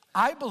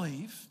 I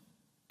believe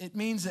it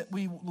means that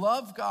we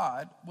love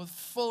God with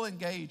full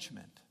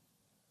engagement.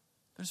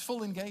 There's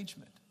full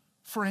engagement.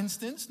 For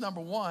instance, number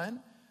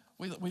one,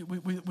 we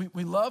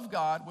love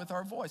God with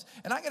our voice.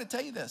 And I got to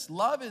tell you this,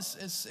 love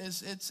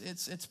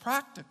it's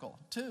practical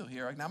too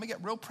here. Now I'm going to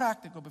get real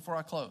practical before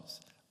I close,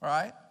 all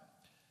right?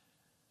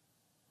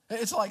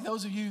 It's like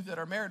those of you that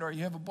are married or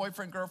you have a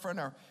boyfriend, girlfriend,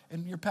 or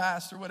in your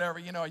past or whatever,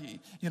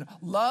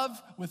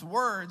 love with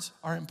words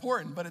are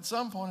important, but at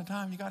some point in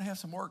time, you got to have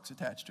some works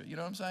attached to it. You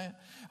know what I'm saying?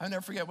 I'll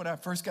never forget when I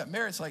first got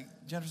married. It's like,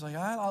 Jennifer's like,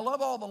 I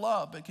love all the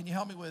love, but can you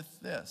help me with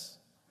this?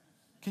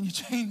 Can you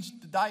change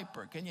the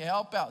diaper? Can you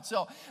help out?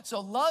 So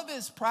love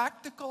is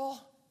practical.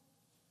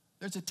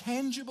 There's a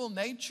tangible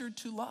nature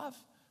to love,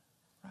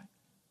 right?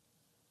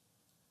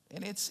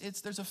 And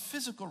there's a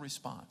physical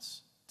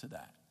response to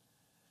that.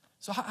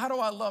 So how do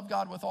I love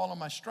God with all of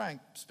my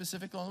strength,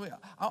 specifically?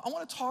 I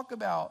want to talk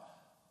about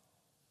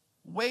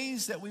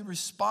ways that we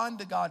respond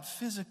to God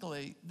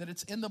physically, that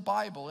it's in the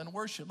Bible in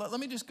worship. Let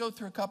me just go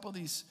through a couple of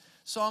these.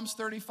 Psalms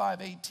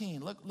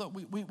 35:18. Look,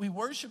 we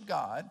worship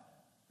God,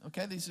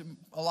 okay? These are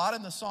a lot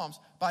in the Psalms,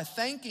 by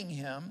thanking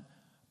Him,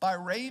 by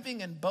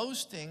raving and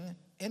boasting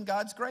in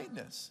God's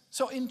greatness.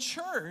 So in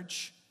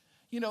church,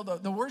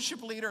 the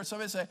worship leader or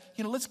somebody say,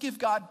 let's give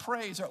God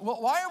praise. Well,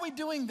 why are we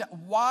doing that?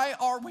 Why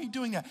are we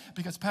doing that?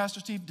 Because Pastor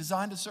Steve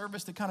designed a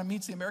service that kind of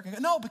meets the American.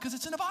 No, because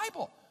it's in the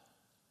Bible.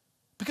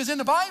 Because in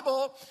the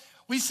Bible,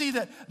 we see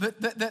that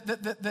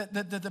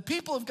the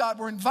people of God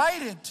were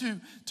invited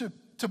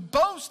to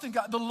boast in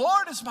God. The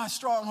Lord is my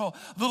stronghold.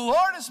 The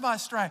Lord is my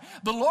strength.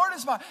 The Lord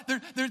is my...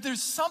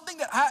 There's something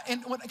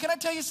can I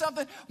tell you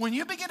something? When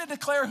you begin to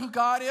declare who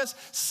God is,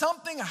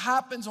 something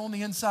happens on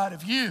the inside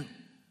of you.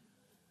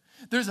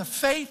 There's a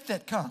faith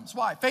that comes.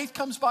 Why? Faith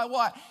comes by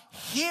what?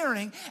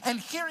 Hearing, and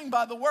hearing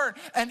by the word.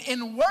 And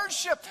in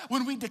worship,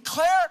 when we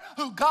declare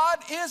who God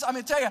is, I'm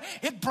going to tell you,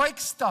 it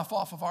breaks stuff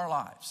off of our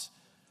lives.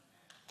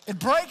 It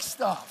breaks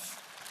stuff.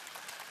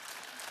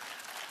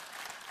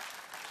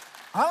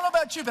 I don't know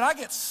about you, but I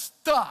get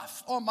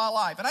stuff on my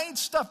life, and I need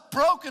stuff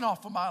broken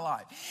off of my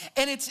life.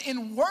 And it's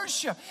in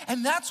worship,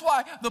 and that's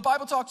why the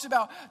Bible talks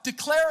about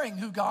declaring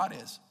who God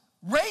is,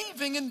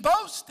 raving and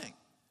boasting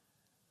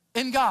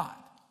in God.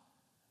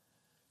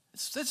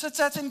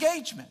 That's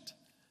engagement.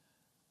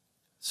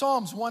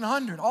 Psalms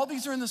 100, all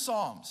these are in the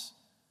Psalms,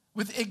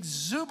 with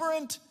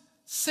exuberant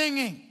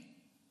singing.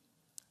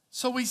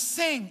 So we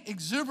sing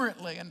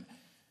exuberantly,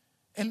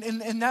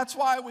 and that's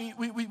why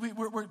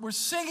we're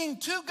singing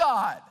to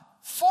God,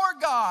 for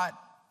God,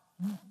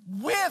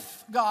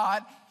 with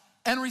God,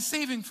 and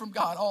receiving from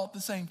God all at the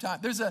same time.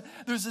 There's a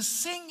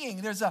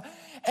singing, there's a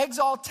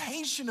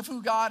exaltation of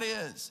who God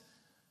is.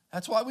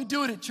 That's why we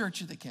do it at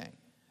Church of the King.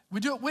 We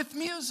do it with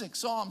music.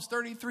 Psalms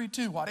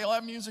 33:2. Why do you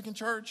have music in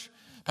church?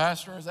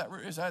 Pastor,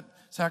 is that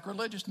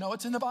sacrilegious? No,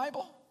 it's in the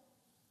Bible.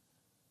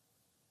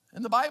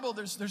 In the Bible,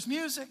 there's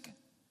music.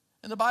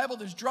 In the Bible,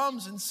 there's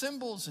drums and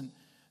cymbals, and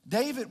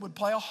David would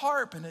play a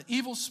harp, and an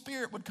evil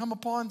spirit would come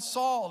upon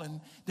Saul,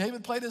 and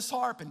David played his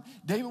harp, and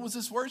David was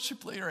this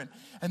worship leader,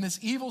 and this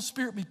evil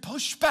spirit would be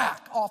pushed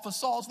back off of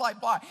Saul's life.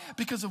 Why?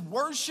 Because of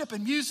worship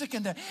and music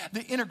and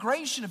the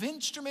integration of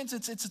instruments.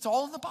 It's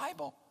all in the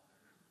Bible.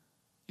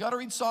 You ought to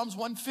read Psalms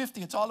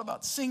 150. It's all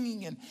about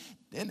singing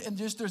and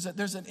just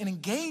there's an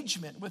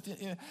engagement with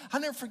it. I'll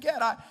never forget.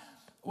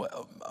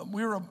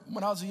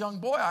 When I was a young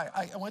boy,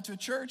 I went to a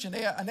church, and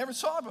I never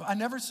saw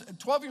it.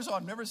 12 years old,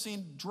 I've never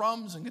seen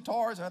drums and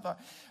guitars. And I thought,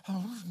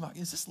 oh,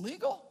 is this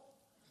legal?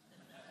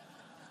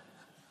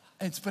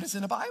 But it's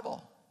in the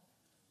Bible.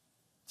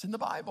 It's in the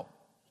Bible.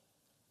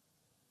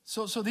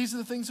 So these are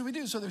the things that we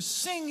do. So there's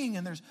singing,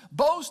 and there's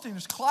boasting,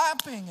 there's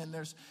clapping, and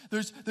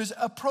there's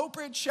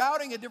appropriate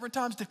shouting at different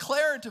times,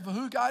 declarative of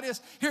who God is.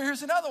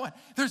 Here's another one.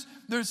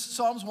 There's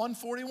Psalms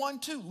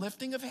 141:2,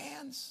 lifting of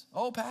hands.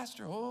 Oh,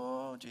 Pastor,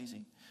 oh,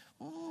 Jeezy.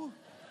 Ooh.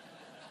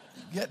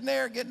 Getting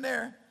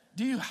there.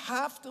 Do you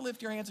have to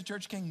lift your hands at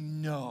Church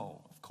King?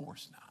 No, of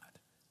course not.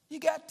 You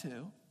got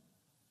to,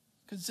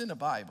 because it's in the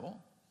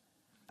Bible.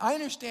 I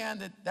understand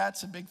that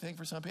that's a big thing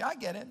for some people. I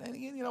get it. And,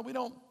 we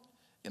don't,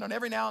 and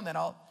every now and then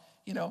I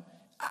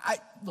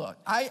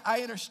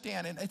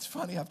understand, and it's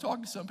funny. I've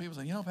talked to some people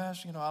saying,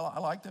 Pastor, I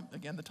like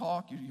the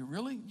talk. You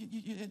really,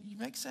 you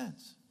make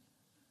sense.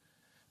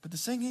 But the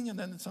singing, and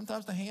then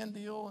sometimes the hand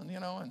deal, and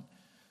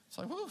it's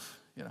like, woof,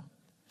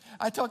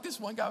 I talked to this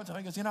one guy,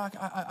 he goes,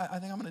 I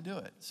think I'm going to do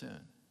it soon.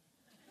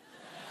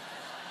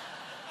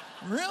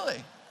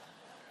 Really?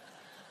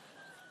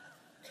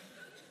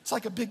 It's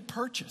like a big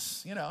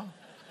purchase,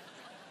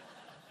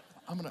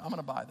 I'm going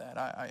to buy that.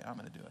 I'm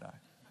going to do it.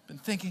 I've been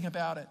thinking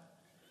about it.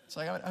 It's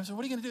like, I said,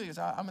 what are you going to do? He goes,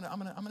 I'm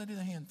going to do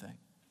the hand thing.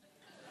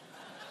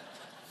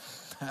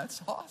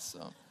 That's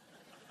awesome.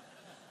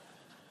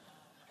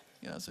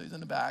 So he's in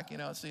the back,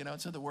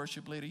 so the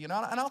worship leader, and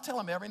I'll tell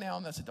him every now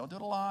and then, I said, don't do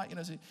it a lot,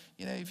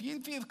 if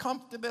you feel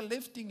comfortable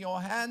lifting your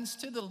hands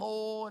to the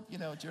Lord,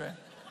 and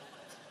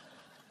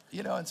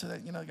so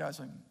that, the guy's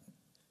like,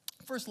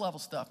 first level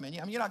stuff, man.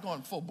 You're not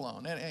going full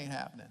blown. It ain't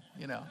happening,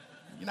 You're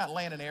not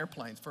landing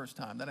airplanes first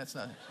time. Then it's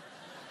not,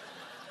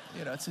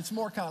 it's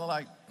more kind of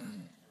like,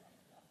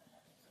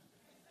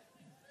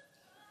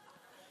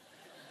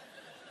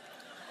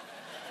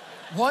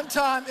 one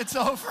time, it's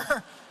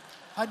over.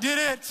 I did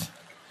it.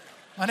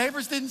 My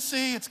neighbors didn't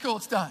see. It's cool.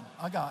 It's done.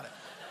 I got it.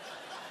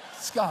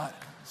 Scott.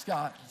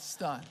 It's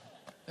done.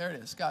 There it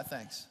is. Scott,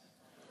 thanks.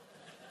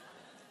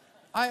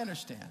 I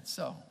understand.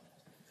 So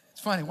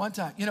it's funny. One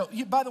time,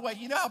 by the way,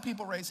 how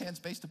people raise hands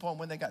based upon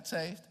when they got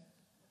saved?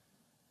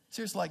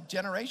 Seriously, like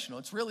generational.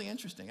 It's really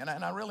interesting. And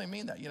I really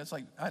mean that. It's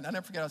like, I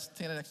never forget, I was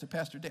standing next to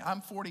Pastor Dan.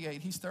 I'm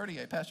 48. He's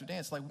 38. Pastor Dan,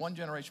 it's like one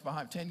generation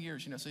behind, 10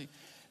 years. See,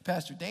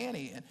 Pastor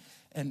Danny,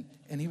 and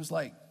he was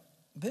like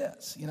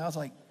this. I was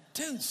like,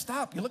 dude,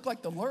 stop. You look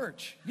like the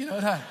Lurch.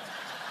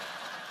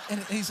 And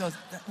he goes,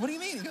 what do you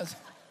mean? He goes,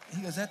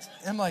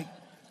 I'm like,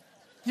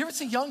 you ever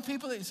see young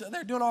people,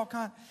 they're doing all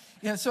kind,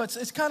 so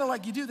it's kind of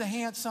like you do the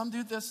hands, some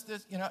do this,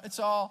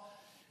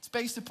 it's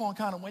based upon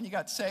kind of when you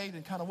got saved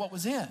and kind of what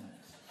was in.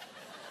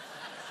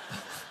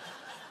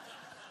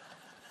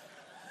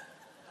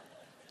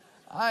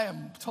 I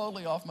am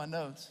totally off my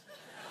notes.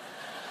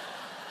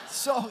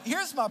 So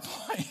here's my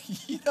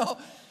point,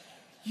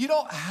 you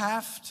don't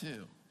have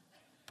to,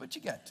 but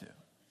you get to.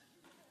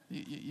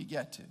 You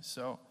get to.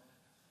 So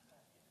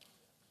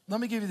let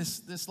me give you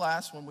this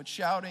last one with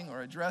shouting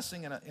or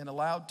addressing in a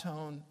loud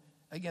tone.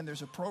 Again,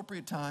 there's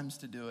appropriate times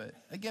to do it.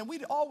 Again,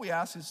 all we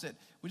ask is that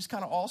we just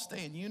kind of all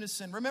stay in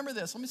unison. Remember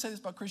this. Let me say this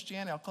about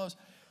Christianity. I'll close.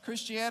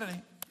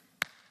 Christianity,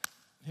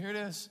 here it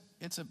is.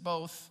 It's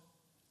both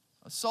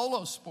a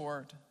solo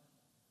sport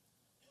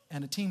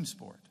and a team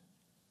sport.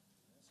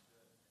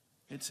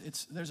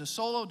 There's a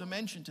solo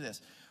dimension to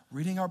this.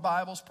 Reading our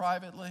Bibles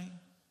privately.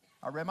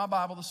 I read my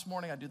Bible this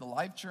morning. I do the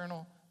life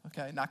journal.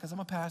 Okay, not because I'm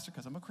a pastor,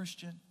 because I'm a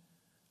Christian.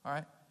 all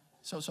right?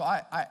 So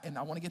I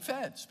want to get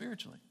fed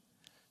spiritually.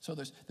 So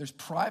there's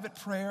private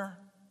prayer,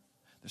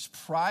 there's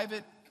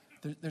private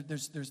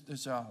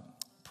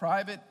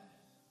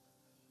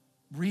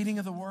reading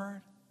of the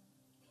word,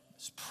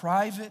 there's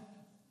private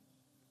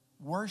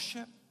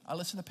worship. I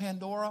listen to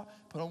Pandora,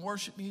 put on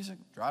worship music,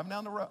 driving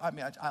down the road. I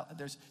mean,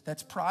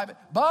 that's private,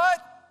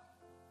 but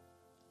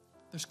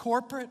there's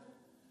corporate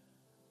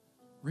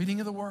reading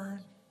of the word.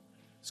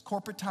 There's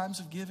corporate times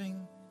of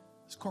giving.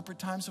 There's corporate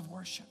times of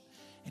worship.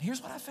 And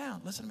here's what I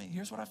found. Listen to me.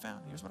 Here's what I found.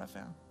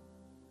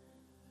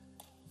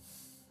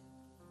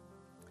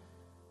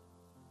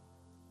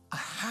 I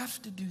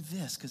have to do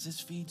this because this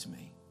feeds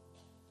me.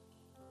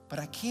 But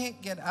I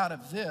can't get out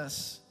of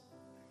this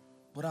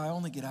what I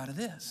only get out of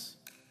this.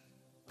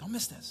 Don't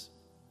miss this.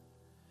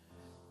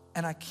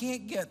 And I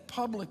can't get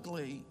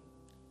publicly,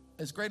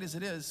 as great as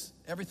it is,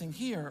 everything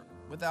here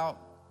without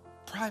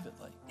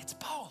privately. It's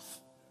both.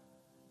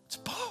 It's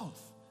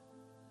both.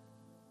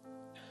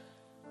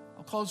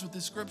 I'll close with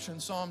this scripture in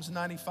Psalms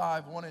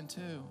 95, 1 and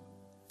 2.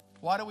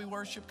 Why do we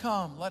worship?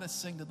 Come, let us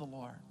sing to the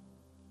Lord.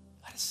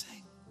 Let us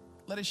sing.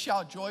 Let us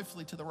shout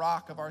joyfully to the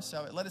rock of our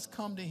salvation. Let us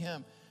come to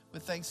him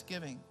with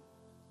thanksgiving.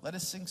 Let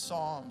us sing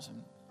psalms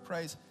and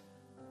praise.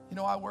 You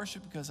know, I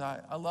worship because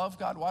I love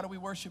God. Why do we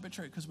worship at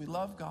church? Because we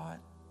love God.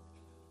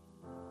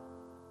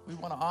 We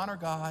want to honor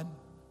God.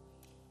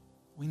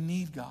 We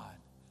need God.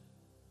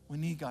 We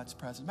need God's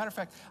presence. Matter of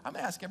fact, I'm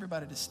going to ask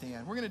everybody to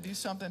stand. We're going to do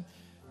something.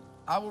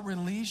 I will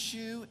release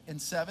you in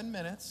 7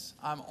 minutes.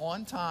 I'm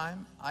on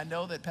time. I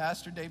know that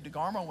Pastor Dave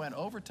DeGarmo went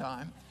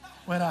overtime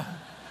but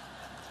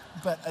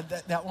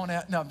that won't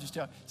happen. No, I'm just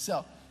joking.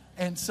 So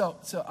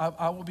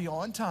I will be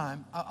on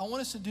time. I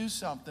want us to do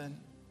something,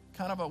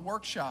 kind of a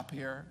workshop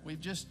here. We've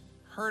just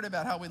heard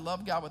about how we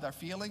love God with our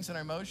feelings and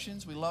our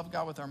emotions. We love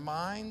God with our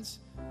minds,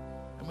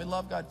 and we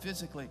love God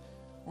physically.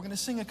 We're going to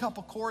sing a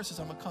couple choruses.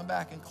 I'm going to come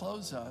back and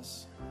close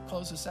us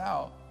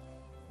out.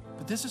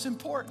 But this is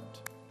important.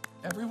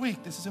 Every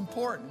week, this is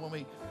important when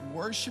we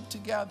worship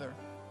together.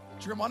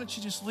 Jerome, why don't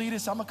you just lead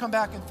us? I'm going to come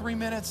back in 3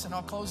 minutes, and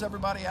I'll close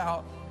everybody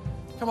out.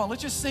 Come on,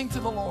 let's just sing to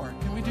the Lord.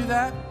 Can we do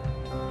that?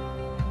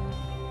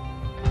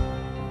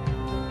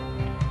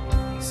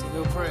 Sing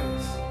your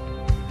praise.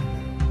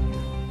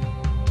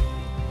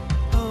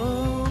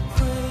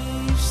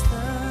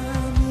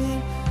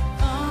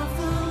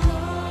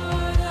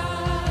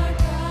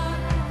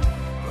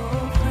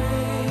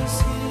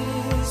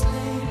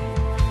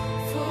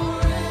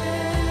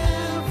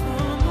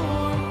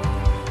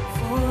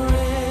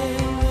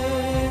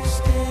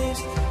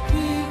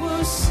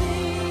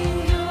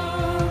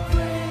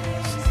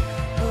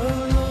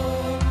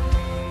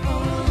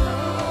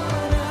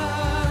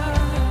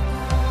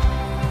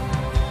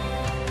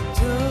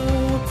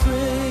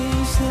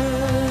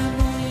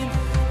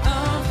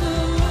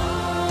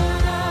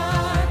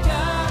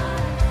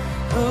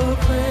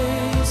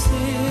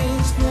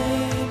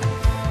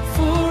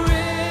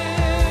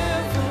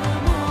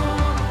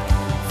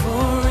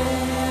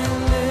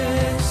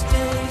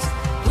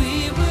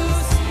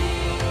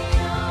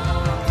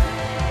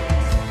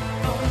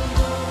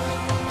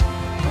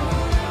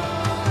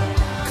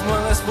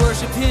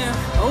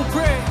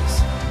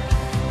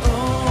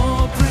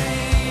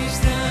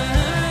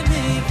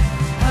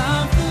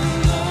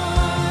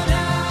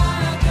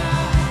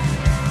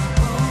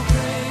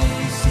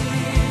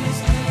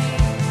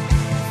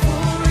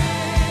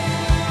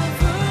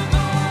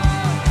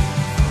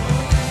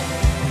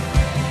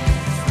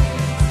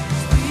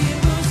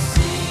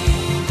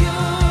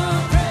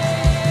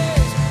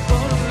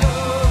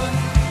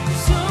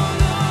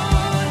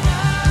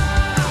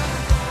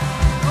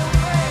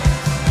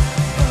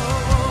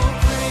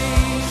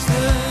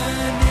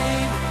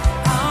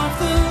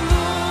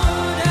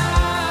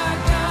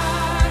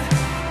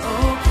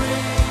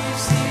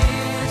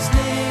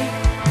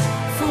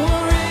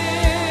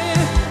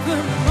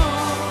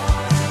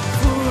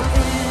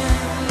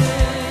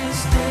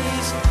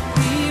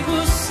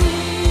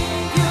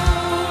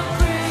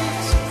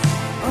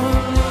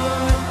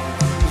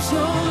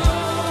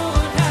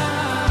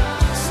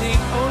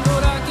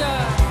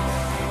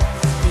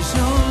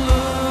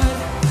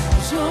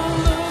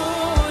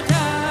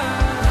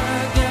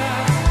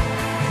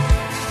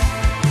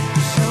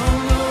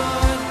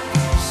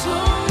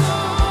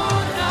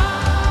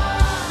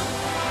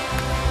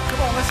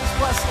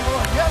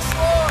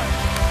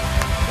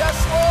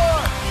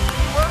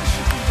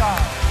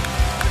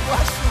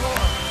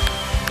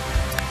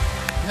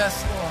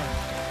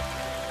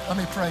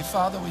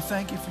 Father, we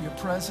thank you for your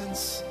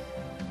presence.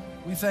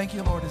 We thank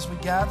you, Lord, as we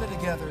gather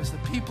together, as the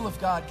people of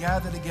God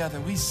gather together,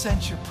 we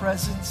sense your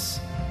presence.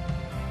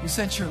 We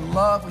sense your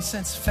love. We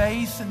sense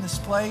faith in this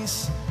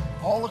place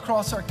all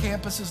across our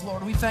campuses,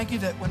 Lord. We thank you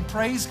that when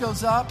praise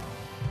goes up,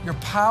 your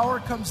power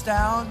comes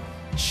down,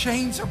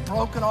 chains are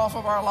broken off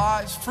of our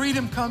lives,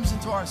 freedom comes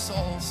into our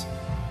souls.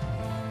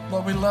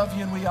 Lord, we love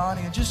you and we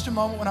honor you. In just a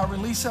moment, when I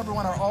release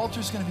everyone, our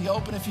altar is going to be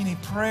open. If you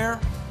need prayer,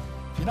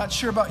 if you're not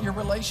sure about your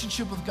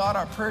relationship with God,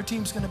 our prayer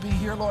team's going to be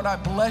here. Lord, I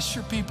bless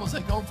your people as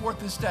they go forth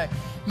this day.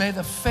 May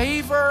the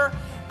favor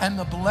and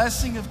the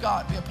blessing of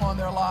God be upon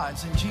their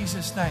lives in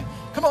Jesus' name.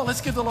 Come on,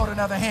 let's give the Lord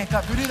another hand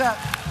clap. Can we do that?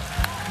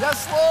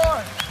 Yes,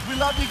 Lord. We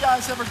love you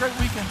guys. Have a great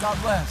weekend. God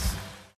bless.